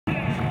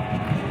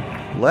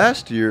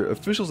Last year,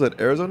 officials at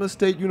Arizona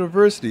State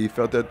University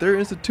felt that their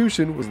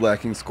institution was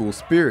lacking school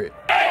spirit.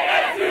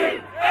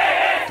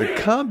 To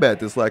combat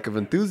this lack of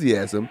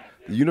enthusiasm,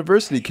 the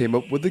university came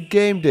up with the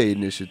Gameday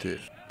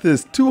initiative.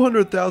 This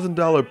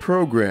 $200,000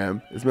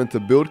 program is meant to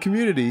build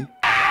community,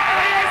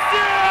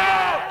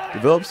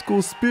 develop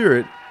school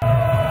spirit,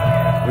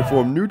 and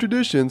form new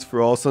traditions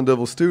for all Sun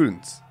Devil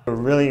students. We're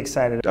really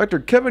excited. Dr.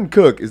 Kevin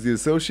Cook is the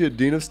Associate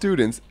Dean of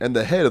Students and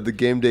the head of the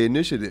Gameday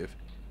initiative.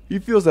 He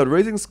feels that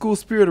raising school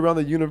spirit around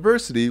the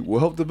university will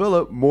help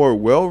develop more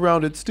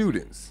well-rounded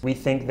students. We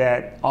think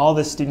that all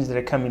the students that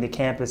are coming to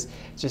campus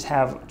just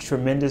have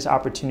tremendous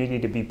opportunity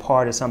to be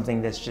part of something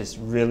that's just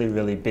really,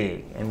 really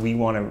big. And we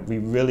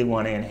really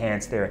want to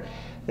enhance their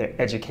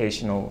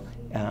educational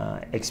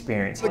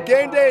experience. The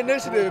Gameday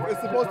initiative is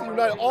supposed to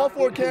unite all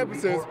 4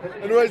 campuses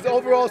and raise the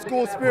overall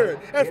school spirit.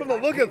 And from the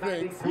look of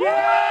things, so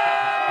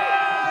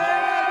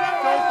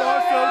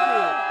far so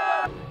good.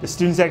 The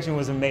student section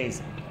was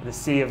amazing, the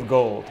sea of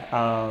gold.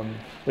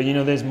 But you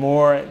know, there's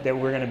more that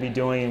we're going to be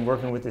doing and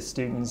working with the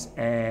students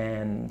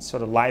and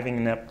sort of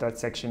livening up that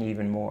section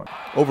even more.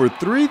 Over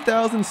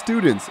 3,000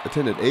 students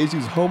attended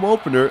ASU's home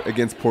opener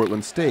against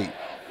Portland State.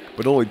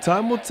 But only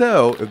time will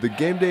tell if the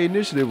Gameday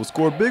initiative will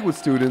score big with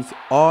students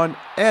on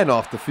and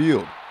off the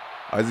field.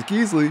 Isaac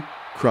Easley,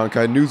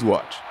 Cronkite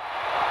Newswatch.